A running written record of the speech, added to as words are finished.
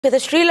The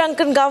Sri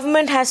Lankan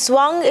government has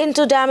swung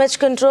into damage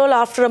control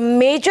after a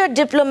major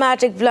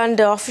diplomatic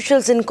blunder.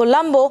 Officials in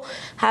Colombo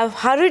have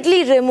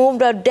hurriedly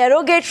removed a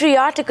derogatory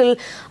article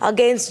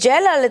against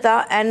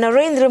Jayalalithaa and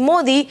Narendra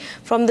Modi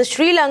from the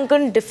Sri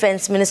Lankan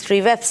Defence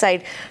Ministry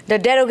website. The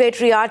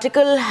derogatory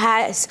article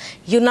has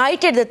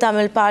united the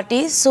Tamil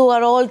parties, who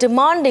are all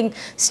demanding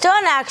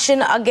stern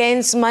action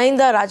against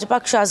Mahinda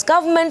Rajapaksa's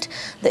government,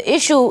 the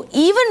issue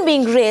even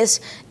being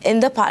raised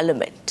in the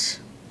parliament.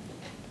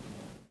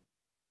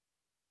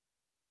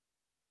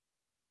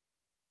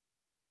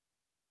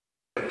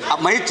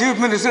 My Chief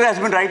Minister has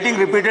been writing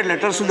repeated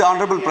letters to the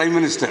Honorable Prime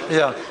Minister.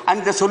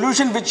 And the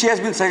solution which he has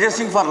been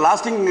suggesting for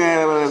lasting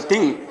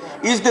thing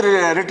is the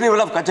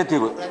retrieval of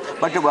Kachativu.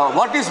 But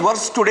what is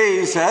worse today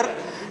is, sir,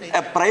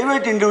 a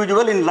private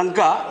individual in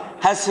Lanka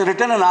has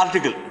written an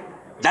article.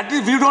 That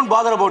is, we don't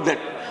bother about that.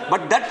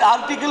 But that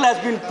article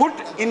has been put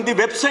in the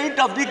website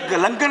of the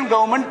Lankan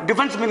government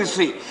Defence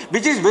Ministry,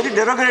 which is very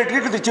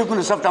derogatory to the Chief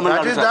Minister of Tamil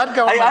Nadu.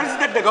 I urge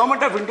that the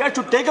government of India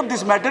should take up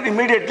this matter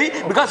immediately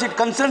because it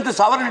concerns the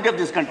sovereignty of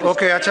this country.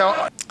 Okay,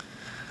 Acha.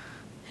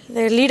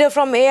 The leader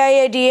from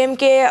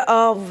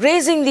AIADMK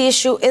raising the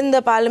issue in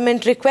the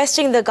parliament,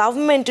 requesting the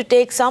government to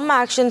take some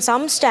action,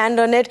 some stand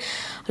on it.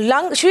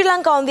 Sri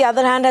Lanka, on the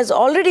other hand, has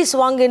already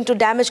swung into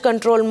damage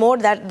control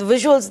mode. That the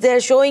visuals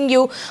there showing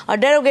you a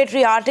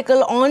derogatory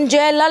article on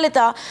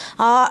Jayalalithaa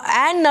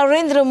and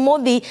Narendra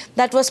Modi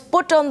that was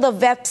put on the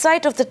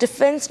website of the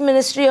Defence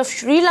Ministry of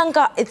Sri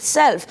Lanka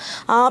itself.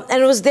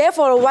 And it was there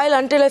for a while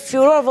until a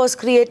furor was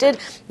created.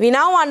 We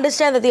now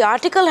understand that the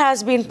article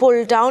has been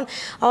pulled down,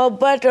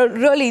 but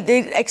really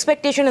the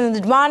expectation and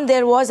the demand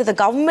there was that the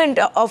government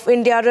of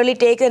India really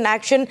take an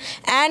action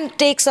and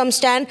take some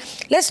stand.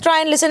 Let's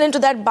try and listen into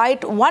that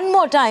bite one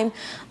more time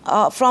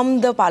from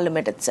the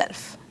parliament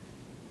itself.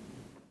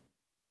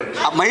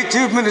 My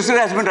Chief Minister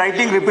has been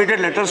writing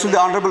repeated letters to the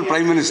Honorable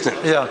Prime Minister.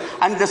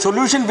 And the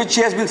solution which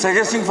he has been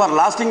suggesting for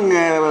lasting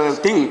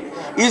thing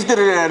is the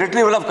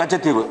retrieval of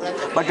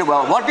Kachativu. But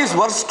what is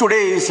worse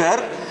today is, sir,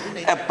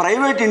 a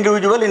private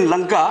individual in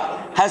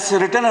Lanka has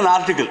written an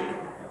article.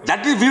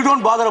 That is, we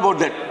don't bother about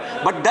that.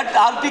 But that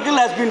article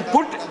has been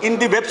put in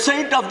the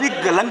website of the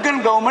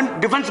Lankan government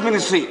Defence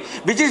Ministry,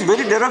 which is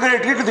very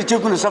derogatory to the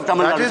Chief Minister of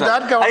Tamil Nadu.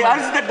 I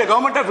urge that the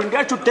government of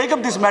India should take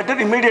up this matter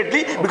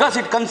immediately because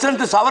it concerns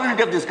the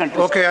sovereignty of this country.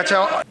 Okay,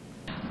 Acha.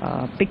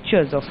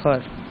 Pictures of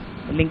her,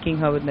 linking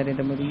her with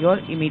Narendra Modi. Your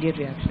immediate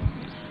reaction?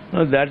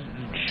 No, that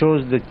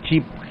shows the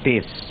cheap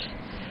taste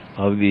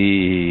of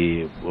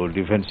the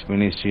Defence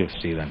Ministry of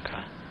Sri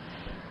Lanka.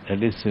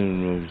 That is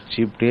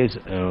cheap taste,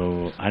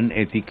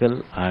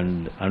 unethical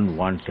and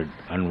unwanted,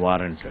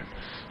 unwarranted.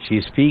 She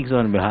speaks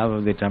on behalf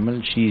of the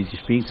Tamil, she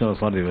speaks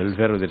for the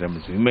welfare of the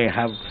Tamils. We may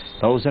have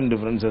 1,000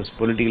 differences,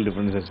 political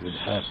differences with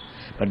her,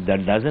 but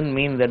that doesn't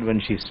mean that when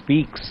she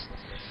speaks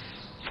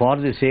for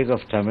the sake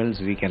of Tamils,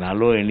 we can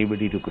allow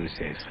anybody to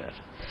criticize her.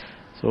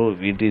 So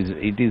it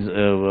is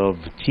of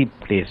cheap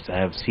taste. I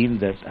have seen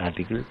that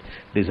article.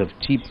 It is of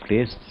cheap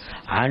taste,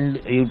 and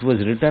it was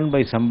written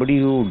by somebody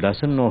who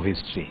doesn't know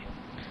history.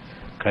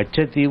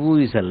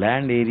 Kachativu is a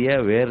land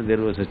area where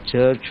there was a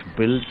church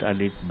built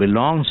and it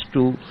belongs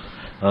to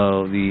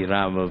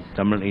the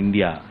Tamil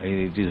India.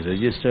 It is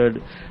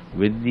registered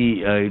with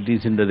the, it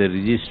is under the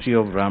registry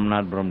of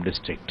Ramanathapuram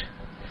district.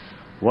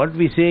 What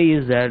we say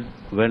is that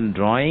when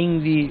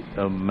drawing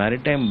the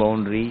maritime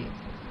boundary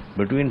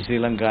between Sri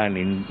Lanka and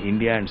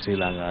India and Sri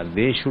Lanka,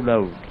 they should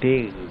have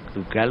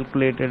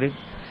calculated it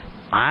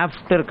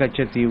after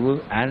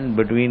Kachativu and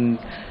between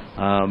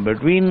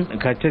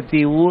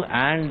Kachativu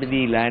and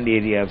the land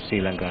area of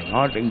Sri Lanka,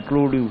 not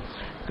include,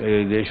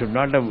 they should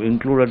not have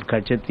included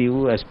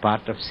Kachativu as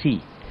part of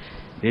sea.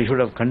 They should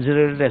have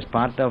considered it as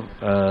part of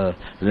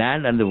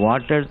land and the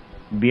water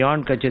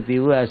beyond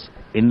Kachativu as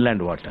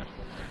inland water.